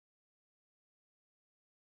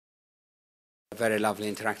very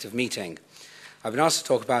lovely interactive meeting. I've been asked to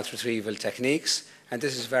talk about retrieval techniques, and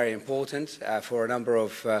this is very important for a number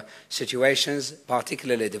of situations,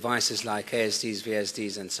 particularly devices like ASDs,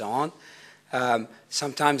 VSDs, and so on.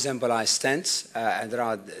 Sometimes embolized stents, and there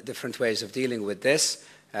are different ways of dealing with this.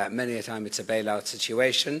 Many a time it's a bailout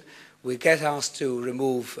situation. We get asked to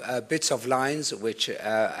remove bits of lines which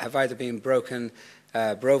have either been broken,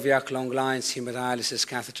 Broviac long lines, hemodialysis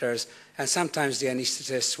catheters, and sometimes the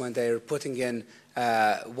anesthetists, when they're putting in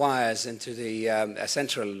wires into the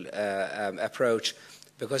central approach,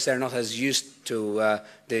 because they're not as used to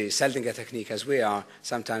the Seldinger technique as we are,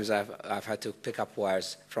 sometimes I've had to pick up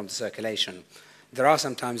wires from the circulation. There are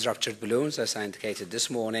sometimes ruptured balloons, as I indicated this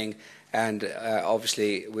morning, and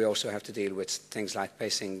obviously we also have to deal with things like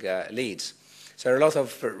pacing leads. So there are a lot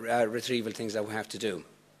of retrieval things that we have to do.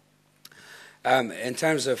 In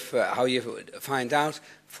terms of how you find out,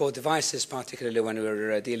 for devices, particularly when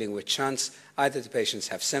we're dealing with shunts, either the patients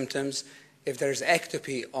have symptoms. If there's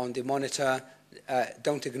ectopy on the monitor,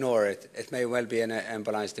 don't ignore it. It may well be an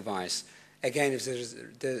embolized device. Again, if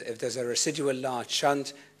there's a residual large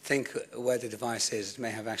shunt, think where the device is. It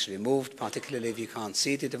may have actually moved, particularly if you can't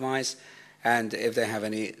see the device, and if they have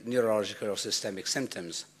any neurological or systemic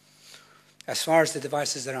symptoms. As far as the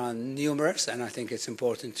devices, there are numerous, and I think it's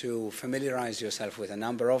important to familiarize yourself with a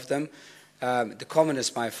number of them. The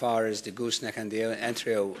commonest by far is the gooseneck and the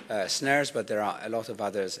entrio snares, but there are a lot of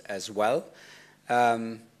others as well.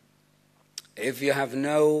 If you have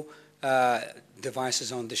no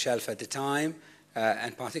devices on the shelf at the time,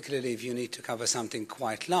 and particularly if you need to cover something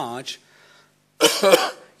quite large,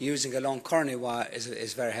 using a long coronary wire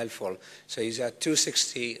is very helpful. So you use a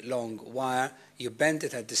 260 long wire, you bend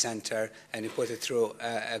it at the center, and you put it through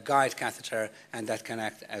a guide catheter, and that can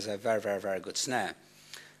act as a very, very, very good snare.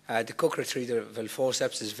 The Cook retrieval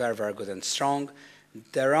forceps is very, very good and strong.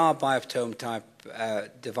 There are bioptome type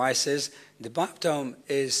devices. The bioptome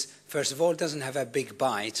is, first of all, doesn't have a big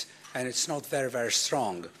bite, and it's not very, very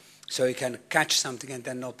strong. So you can catch something and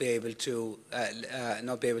then not be able to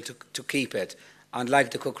keep it.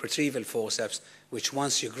 Unlike the Cook retrieval forceps, which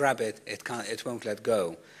once you grab it, it won't let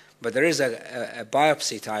go. But there is a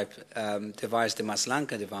biopsy type device, the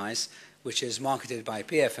Maslanka device, which is marketed by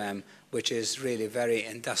PFM, which is really very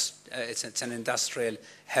it's an industrial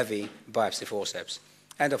heavy biopsy forceps.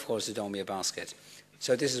 And of course the Domia basket.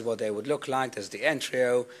 So this is what they would look like. There's the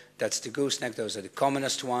entrio, that's the gooseneck, those are the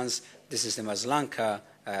commonest ones. This is the Maslanka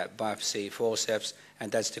biopsy forceps,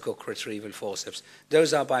 and that's the Cook retrieval forceps.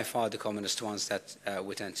 Those are by far the commonest ones that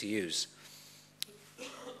we tend to use.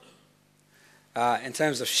 In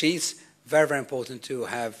terms of sheaths, very, very important to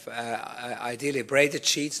have ideally braided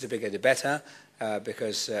sheaths. The bigger the better,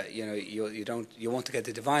 because you want to get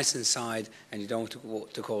the device inside, and you don't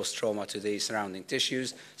want to cause trauma to the surrounding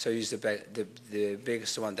tissues. So use the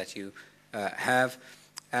biggest one that you have.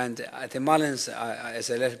 And the Mullins is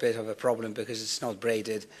a little bit of a problem because it's not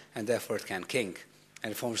braided, and therefore it can kink,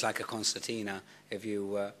 and it forms like a concertina if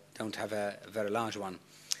you don't have a very large one.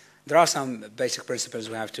 There are some basic principles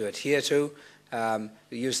we have to adhere to.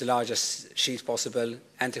 Use the largest sheath possible.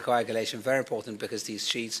 Anticoagulation, very important, because these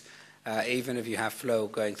sheaths, even if you have flow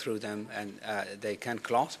going through them, and they can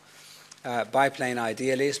clot. Biplane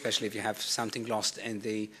ideally, especially if you have something lost in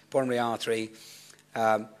the pulmonary artery.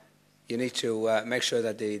 You need to make sure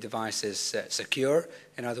that the device is secure.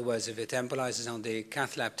 In other words, if it embolizes on the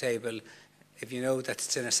cath lab table, if you know that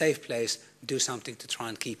it's in a safe place, do something to try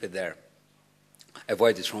and keep it there.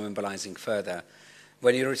 Avoid it from embolizing further.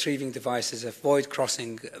 When you're retrieving devices, avoid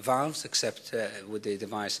crossing valves except with the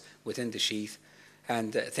device within the sheath,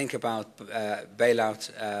 and think about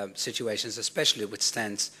bailout situations, especially with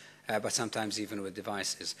stents, but sometimes even with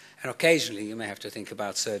devices. And occasionally you may have to think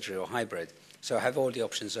about surgery or hybrid. So have all the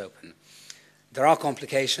options open. There are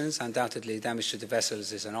complications. Undoubtedly, damage to the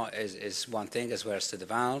vessels is one thing, as well as to the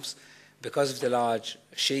valves. Because of the large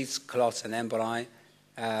sheaths, clots, and emboli,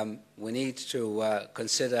 we need to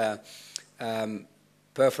consider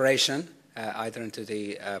perforation, either into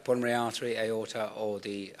the pulmonary artery, aorta, or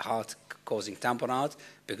the heart, causing tamponade,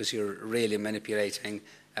 because you're really manipulating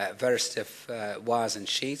very stiff wires and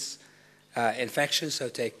sheaths. Infection, so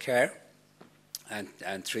take care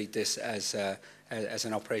and treat this as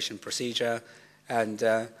an operation procedure. And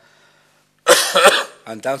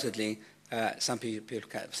undoubtedly, some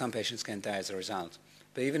patients can die as a result.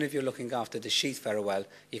 But even if you're looking after the sheath very well,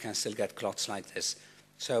 you can still get clots like this.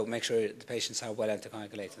 So make sure the patients are well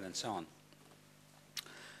anticoagulated and so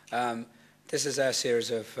on. This is a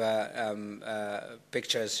series of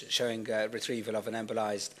pictures showing retrieval of an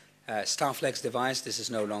embolized Starflex device. This is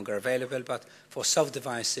no longer available, but for soft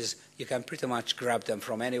devices, you can pretty much grab them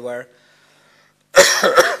from anywhere.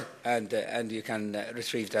 and you can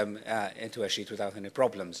retrieve them into a sheet without any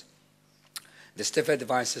problems. The stiffer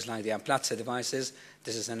devices like the Amplatzer devices,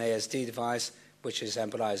 this is an ASD device which is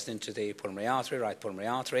embolized into the pulmonary artery, right pulmonary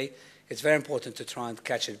artery. It's very important to try and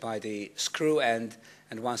catch it by the screw end,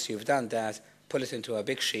 and once you've done that, pull it into a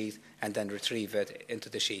big sheet and then retrieve it into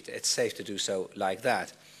the sheet. It's safe to do so like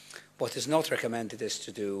that. What is not recommended is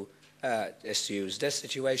to use this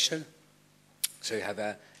situation. So you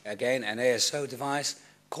have, again, an ASO device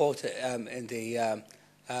caught in the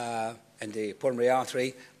pulmonary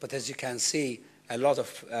artery, but as you can see, a lot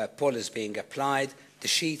of pull is being applied. The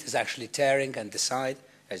sheet is actually tearing on the side,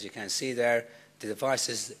 as you can see there. The device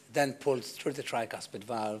is then pulled through the tricuspid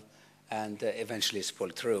valve and eventually is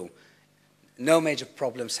pulled through. No major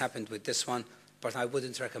problems happened with this one, but I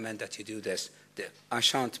wouldn't recommend that you do this. I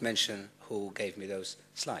shan't mention who gave me those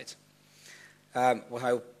slides. What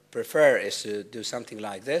I prefer is to do something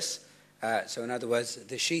like this. So in other words,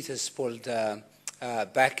 the sheet is pulled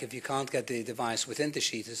back. If you can't get the device within the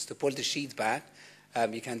sheet, is to pull the sheet back.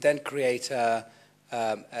 You can then create a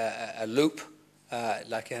loop,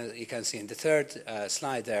 like you can see in the third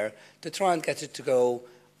slide there, to try and get it to go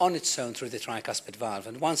on its own through the tricuspid valve.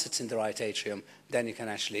 And once it's in the right atrium, then you can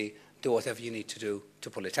actually do whatever you need to do to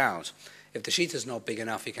pull it out. If the sheet is not big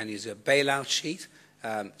enough, you can use a bailout sheet,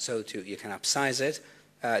 so you can upsize it.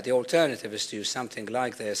 The alternative is to use something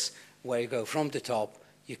like this, where you go from the top,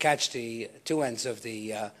 you catch the two ends of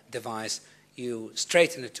the device, you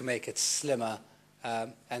straighten it to make it slimmer,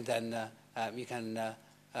 and then you can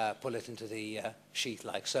pull it into the sheet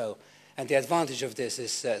like so. And the advantage of this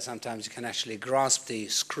is sometimes you can actually grasp the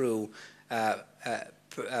screw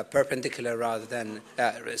perpendicular rather than,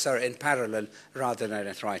 in parallel rather than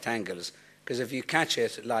at right angles. Because if you catch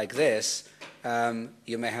it like this,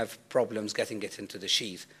 you may have problems getting it into the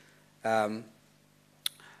sheath. So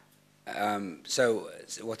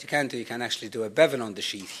what you can do, you can actually do a bevel on the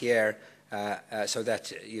sheath here so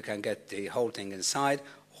that you can get the whole thing inside,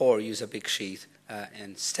 or use a big sheath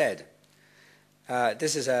instead.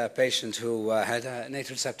 This is a patient who had an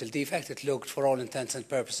atrial septal defect. It looked, for all intents and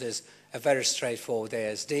purposes, a very straightforward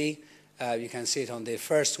ASD. You can see it on the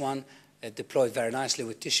first one. It deployed very nicely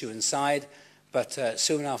with tissue inside, but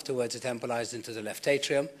soon afterwards it embolized into the left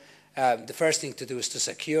atrium. The first thing to do is to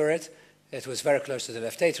secure it. It was very close to the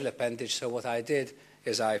left atrial appendage, so what I did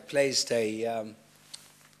is I placed a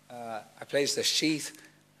sheath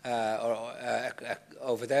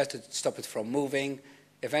over there to stop it from moving.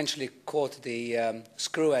 Eventually caught the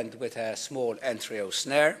screw end with a small entreo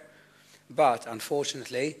snare, but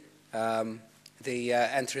unfortunately the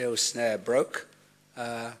entreo snare broke.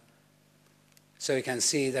 So you can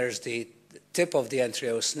see there's the tip of the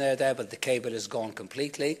entreo snare there, but the cable is gone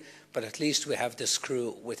completely. But at least we have the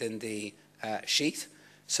screw within the sheath.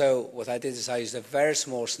 So what I did is I used a very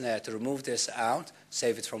small snare to remove this out,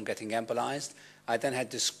 save it from getting embolized. I then had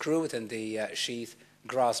the screw within the sheath,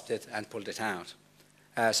 grasped it, and pulled it out.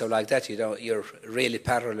 So like that, you're really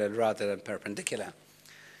parallel rather than perpendicular.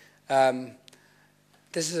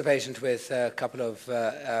 This is a patient with a couple of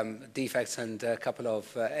defects and a couple of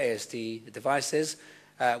ASD devices.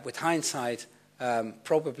 With hindsight,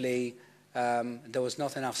 probably there was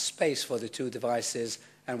not enough space for the two devices,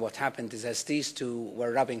 and what happened is as these two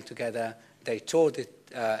were rubbing together, they tore the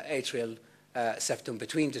atrial septum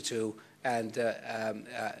between the two, and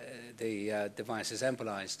the device is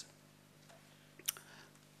embolized.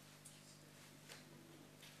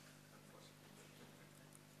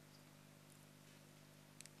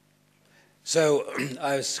 So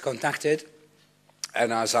I was contacted,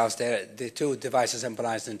 and I was asked, the two devices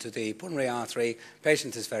embolized into the pulmonary artery,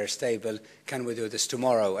 patient is very stable, can we do this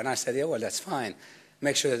tomorrow? And I said, yeah, well, that's fine.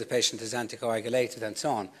 Make sure that the patient is anticoagulated and so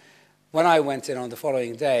on. When I went in on the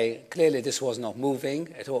following day, clearly this was not moving.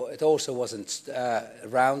 It also wasn't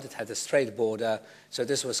round, it had a straight border, so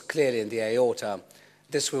this was clearly in the aorta.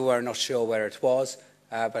 This we were not sure where it was,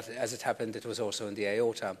 but as it happened, it was also in the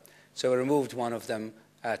aorta. So we removed one of them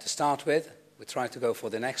to start with. We tried to go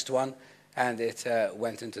for the next one, and it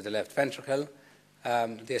went into the left ventricle.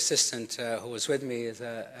 The assistant who was with me is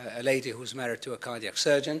a lady who's married to a cardiac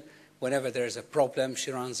surgeon. Whenever there's a problem,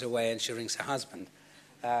 she runs away and she rings her husband,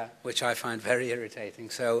 which I find very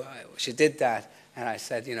irritating. So she did that, and I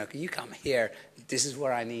said, you come here. This is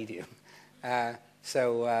where I need you.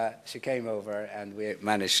 So she came over, and we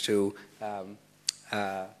managed to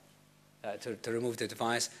remove the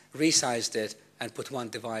device, resized it, and put one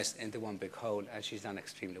device into one big hole, and she's done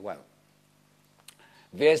extremely well.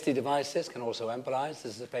 VSD devices can also embolize.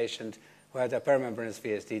 This is a patient who had a perimembranous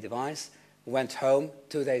VSD device, went home,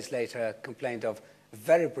 2 days later complained of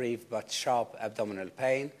very brief but sharp abdominal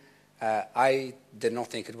pain. I did not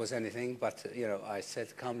think it was anything, but I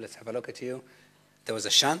said, come, let's have a look at you. There was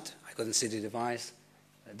a shunt. I couldn't see the device.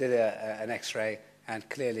 I did an X-ray, and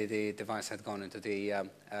clearly the device had gone into the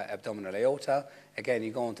abdominal aorta. Again,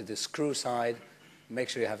 you go onto the screw side, make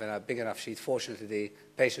sure you have a big enough sheath. Fortunately, the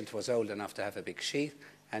patient was old enough to have a big sheath,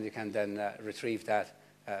 and you can then retrieve that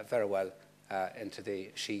very well into the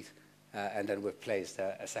sheath, and then we've placed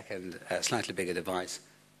a second, slightly bigger device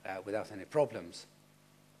without any problems.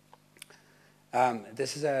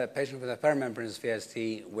 This is a patient with a perimembranous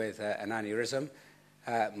VSD with an aneurysm.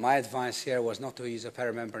 My advice here was not to use a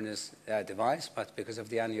perimembranous device, but because of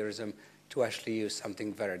the aneurysm, to actually use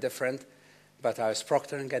something very different. But I was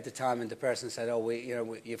proctoring at the time, and the person said, oh,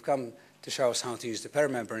 you've come to show us how to use the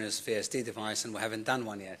perimembranous VSD device, and we haven't done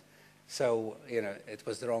one yet. So, it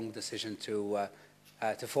was the wrong decision to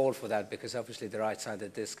fall for that, because obviously the right side of the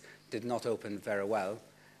disc did not open very well.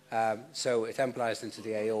 So it embolized into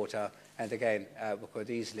the aorta, and again, we could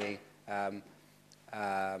easily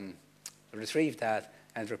retrieve that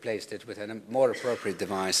and replaced it with a more appropriate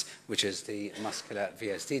device, which is the muscular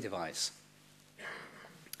VSD device.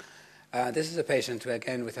 This is a patient,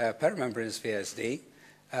 again, with a perimembranous VSD.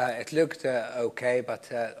 It looked okay,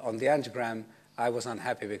 but on the angiogram, I was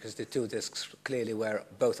unhappy because the two discs clearly were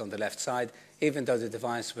both on the left side, even though the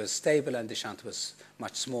device was stable and the shunt was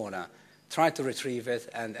much smaller. Tried to retrieve it,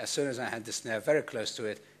 and as soon as I had the snare very close to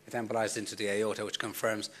it, it embolized into the aorta, which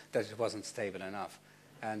confirms that it wasn't stable enough.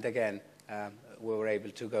 And again, we were able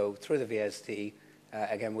to go through the VSD.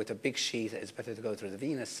 Again, with a big sheath, it's better to go through the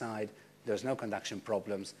venous side. There's no conduction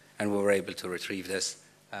problems, and we were able to retrieve this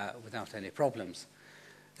without any problems.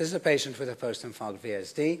 This is a patient with a post-infarct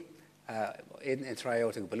VSD,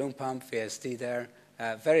 intra-aortic balloon pump, VSD there,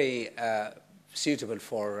 very suitable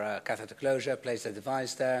for catheter closure. Placed a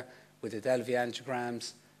device there. We did LV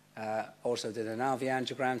angiograms, also did an RV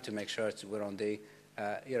angiogram to make sure we're on the,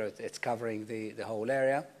 it's covering the whole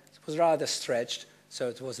area. It was rather stretched, so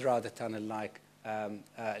it was rather tunnel-like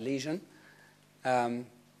lesion.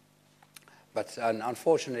 But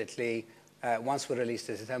unfortunately, once we released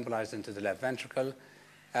it, it embolized into the left ventricle.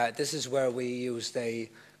 This is where we used a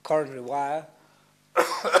coronary wire.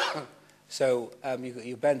 So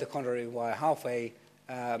you bend the coronary wire halfway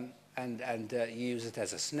and you use it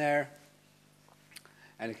as a snare.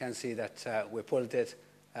 And you can see that we pulled it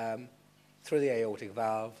through the aortic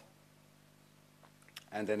valve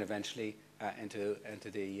and then eventually into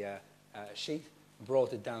the sheath,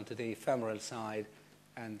 brought it down to the femoral side,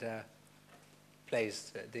 and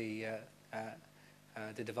placed the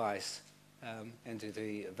device into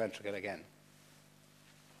the ventricle again.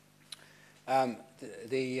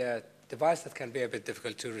 The device that can be a bit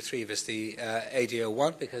difficult to retrieve is the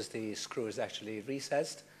AD01, because the screw is actually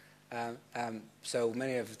recessed. So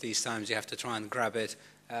many of these times you have to try and grab it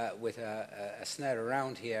with a snare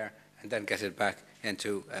around here and then get it back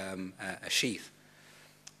into a sheath.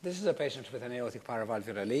 This is a patient with an aortic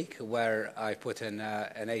paravalvular leak where I put in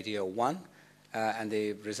an AD01, and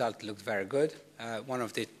the result looked very good. One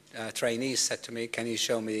of the trainees said to me, can you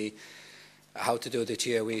show me how to do the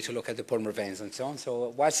TOE to look at the pulmonary veins and so on?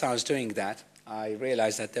 So whilst I was doing that, I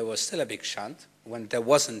realized that there was still a big shunt when there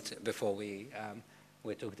wasn't before we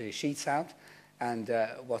took the sheets out. And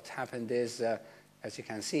what happened is, as you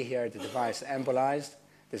can see here, the device embolized.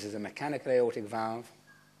 This is a mechanical aortic valve,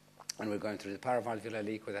 and we're going through the paravalvular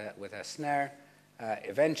leak with a snare.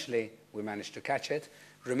 Eventually, we managed to catch it.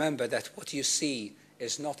 Remember that what you see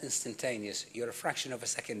is not instantaneous. You're a fraction of a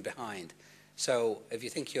second behind. So if you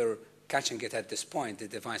think you're catching it at this point, the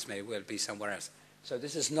device may well be somewhere else. So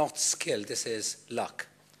this is not skill, this is luck,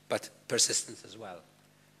 but persistence as well.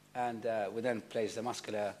 And we then placed the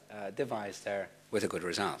muscular device there with a good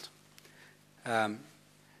result.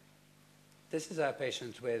 This is a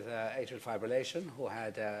patient with atrial fibrillation who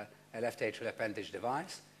had a left atrial appendage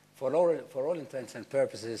device. For all intents and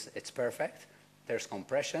purposes, it's perfect. There's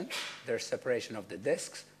compression, there's separation of the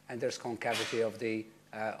discs, and there's concavity of the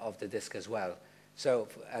disc as well. So,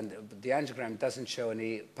 and the angiogram doesn't show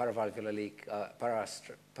any paravalvular leak,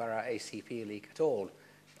 para-ACP leak at all.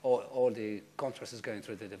 All the contrast is going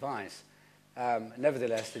through the device.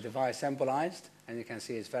 Nevertheless, the device embolized, and you can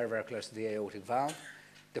see it's very, very close to the aortic valve.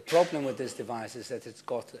 The problem with this device is that it's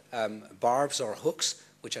got barbs or hooks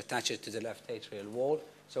which attach it to the left atrial wall.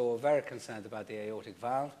 So we're very concerned about the aortic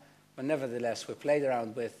valve. But nevertheless, we played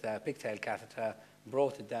around with a pigtail catheter,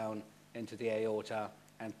 brought it down into the aorta,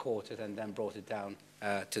 and caught it, and then brought it down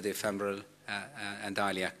to the femoral and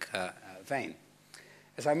iliac vein.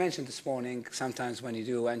 As I mentioned this morning, sometimes when you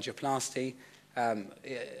do angioplasty,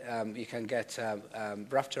 you can get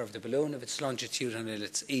rupture of the balloon. If it's longitudinal,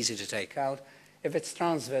 it's easy to take out. If it's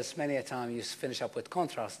transverse, many a time you finish up with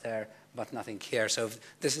contrast there, but nothing here. So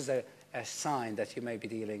this is a sign that you may be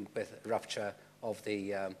dealing with rupture of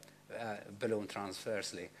the balloon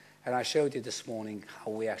transversely. And I showed you this morning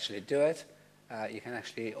how we actually do it. You can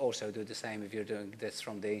actually also do the same if you're doing this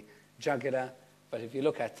from the jugular. But if you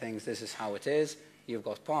look at things, this is how it is. You've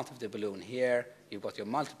got part of the balloon here. You've got your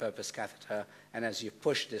multipurpose catheter. And as you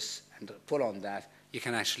push this and pull on that, you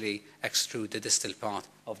can actually extrude the distal part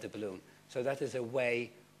of the balloon. So that is a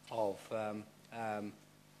way of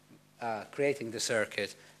creating the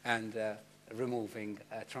circuit and removing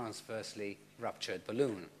a transversely ruptured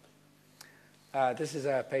balloon. This is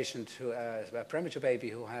a patient, a premature baby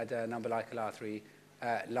who had an umbilical artery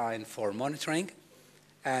line for monitoring.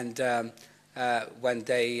 And when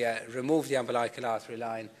they removed the umbilical artery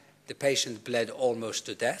line, the patient bled almost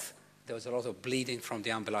to death. There was a lot of bleeding from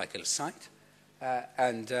the umbilical site.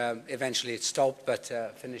 And eventually it stopped, but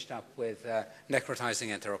finished up with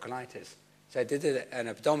necrotizing enterocolitis. So I did an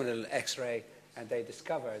abdominal X-ray, and they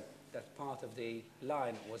discovered that part of the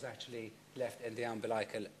line was actually left in the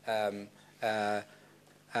umbilical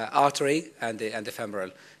artery and the femoral.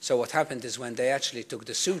 So what happened is when they actually took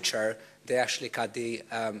the suture, they actually cut the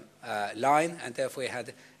line, and therefore we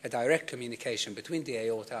had a direct communication between the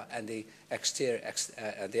aorta and the exterior,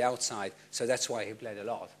 the outside. So that's why he bled a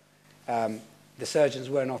lot. The surgeons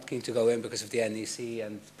were not keen to go in because of the NEC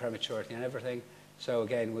and prematurity and everything. So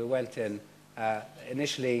again, we went in,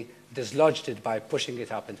 initially dislodged it by pushing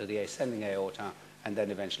it up into the ascending aorta, and then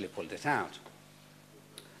eventually pulled it out.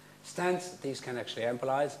 Stents, these can actually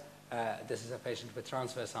embolize. This is a patient with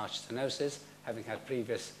transverse arch stenosis, having had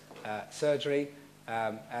previous surgery.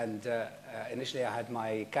 Initially I had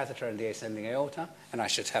my catheter in the ascending aorta, and I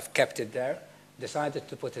should have kept it there. Decided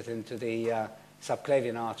to put it into the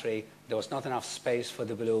subclavian artery. There was not enough space for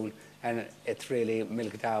the balloon, and it really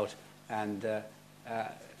milked out and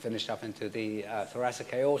finished up into the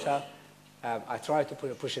thoracic aorta. I tried to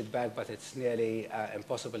push it back, but it's nearly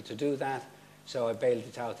impossible to do that. So I bailed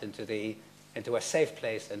it out into a safe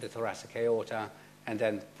place in the thoracic aorta, and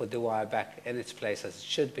then put the wire back in its place as it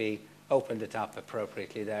should be, opened it up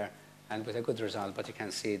appropriately there, and with a good result. But you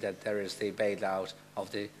can see that there is the bail out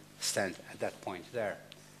of the stent at that point there.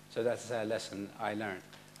 So that's a lesson I learned.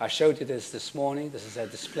 I showed you this morning. This is a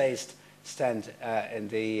displaced stent in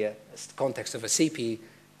the context of a CP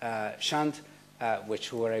shunt,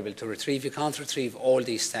 which we were able to retrieve. You can't retrieve all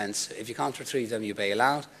these stents. If you can't retrieve them, you bail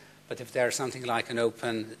out. But if there's something like an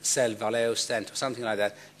open cell Valeo stent or something like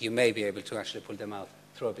that, you may be able to actually pull them out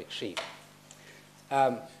through a big sheath.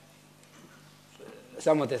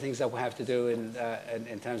 Some of the things that we have to do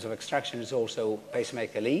in terms of extraction is also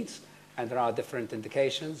pacemaker leads. And there are different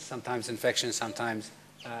indications, sometimes infections, sometimes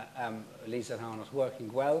leads that are not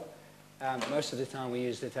working well. Most of the time we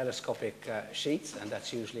use the telescopic sheets, and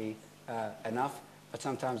that's usually enough. But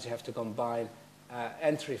sometimes you have to combine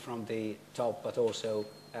entry from the top, but also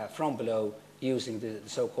from below, using the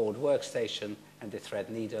so-called workstation and the thread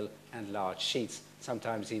needle and large sheets,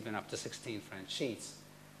 sometimes even up to 16 French sheets.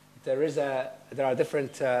 There are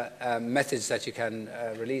different methods that you can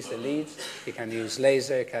release the leads. You can use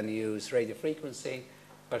laser, you can use radio frequency,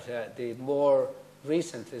 but the more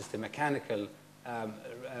recent is the mechanical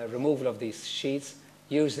removal of these sheets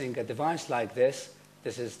using a device like this.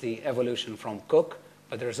 This is the evolution from Cook,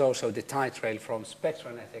 but there's also the tight rail from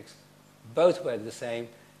Spectranetics. Both work the same.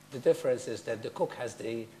 The difference is that the Cook has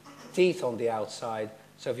the teeth on the outside,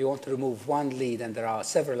 so if you want to remove one lead and there are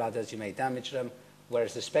several others, you may damage them,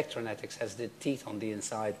 whereas the Spectranetics has the teeth on the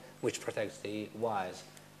inside, which protects the wires.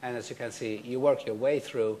 And as you can see, you work your way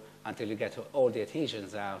through until you get all the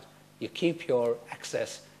adhesions out. You keep your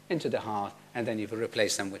access into the heart, and then you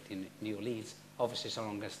replace them with the new leads, obviously so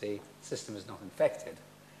long as the system is not infected.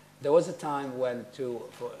 There was a time when to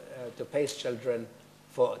pace children,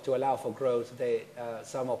 to allow for growth,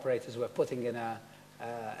 some operators were putting in a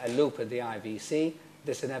loop in the IVC.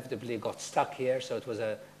 This inevitably got stuck here, so it was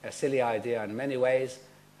a silly idea in many ways.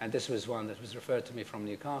 And this was one that was referred to me from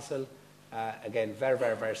Newcastle. Again, very,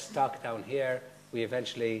 very, very stuck down here. We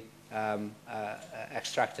eventually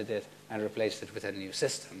extracted it and replaced it with a new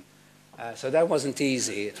system. So that wasn't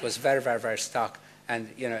easy. It was very, very, very stuck. And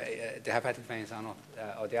you know, the hepatic veins are not,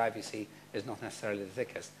 or the IVC is not necessarily the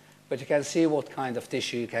thickest. But you can see what kind of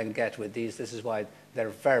tissue you can get with these. This is why they're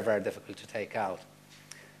very, very difficult to take out.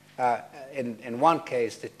 In one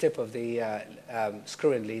case, the tip of the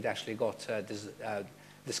screw-in lead actually got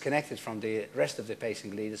disconnected from the rest of the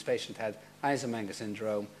pacing lead. This patient had Eisenmenger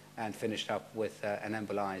syndrome and finished up with an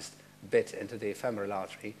embolized bit into the femoral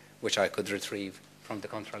artery, which I could retrieve from the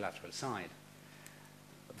contralateral side.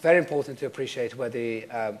 Very important to appreciate where the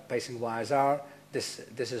pacing wires are. This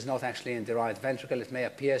is not actually in the right ventricle. It may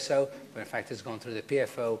appear so, but in fact it's gone through the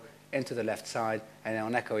PFO into the left side, and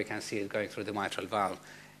on echo we can see it going through the mitral valve.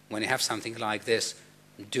 When you have something like this,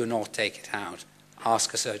 do not take it out.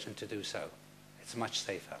 Ask a surgeon to do so. It's much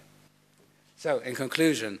safer. So in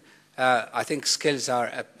conclusion, I think skills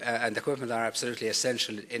and equipment are absolutely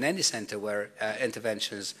essential in any center where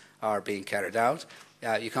interventions are being carried out.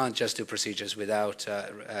 You can't just do procedures without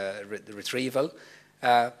retrieval.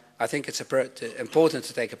 I think it's important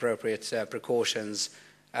to take appropriate precautions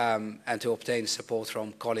and to obtain support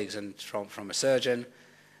from colleagues and from a surgeon.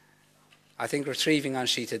 I think retrieving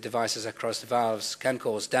unsheathed devices across the valves can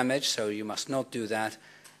cause damage, so you must not do that.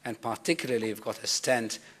 And particularly if you've got a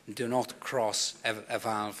stent, do not cross a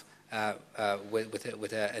valve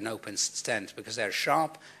with an open stent, because they're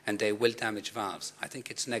sharp and they will damage valves. I think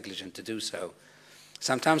it's negligent to do so.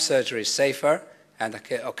 Sometimes surgery is safer, and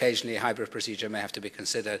occasionally a hybrid procedure may have to be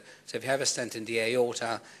considered. So if you have a stent in the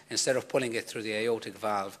aorta, instead of pulling it through the aortic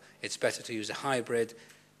valve, it's better to use a hybrid,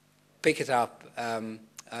 pick it up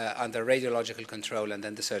under radiological control, and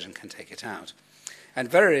then the surgeon can take it out. And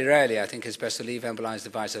very rarely, I think it's best to leave embolized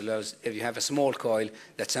device alone. If you have a small coil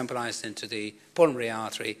that's embolized into the pulmonary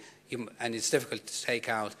artery, and it's difficult to take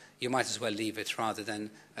out, you might as well leave it rather than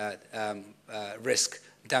risk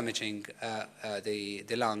damaging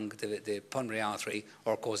the lung, the pulmonary artery,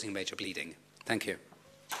 or causing major bleeding. Thank you.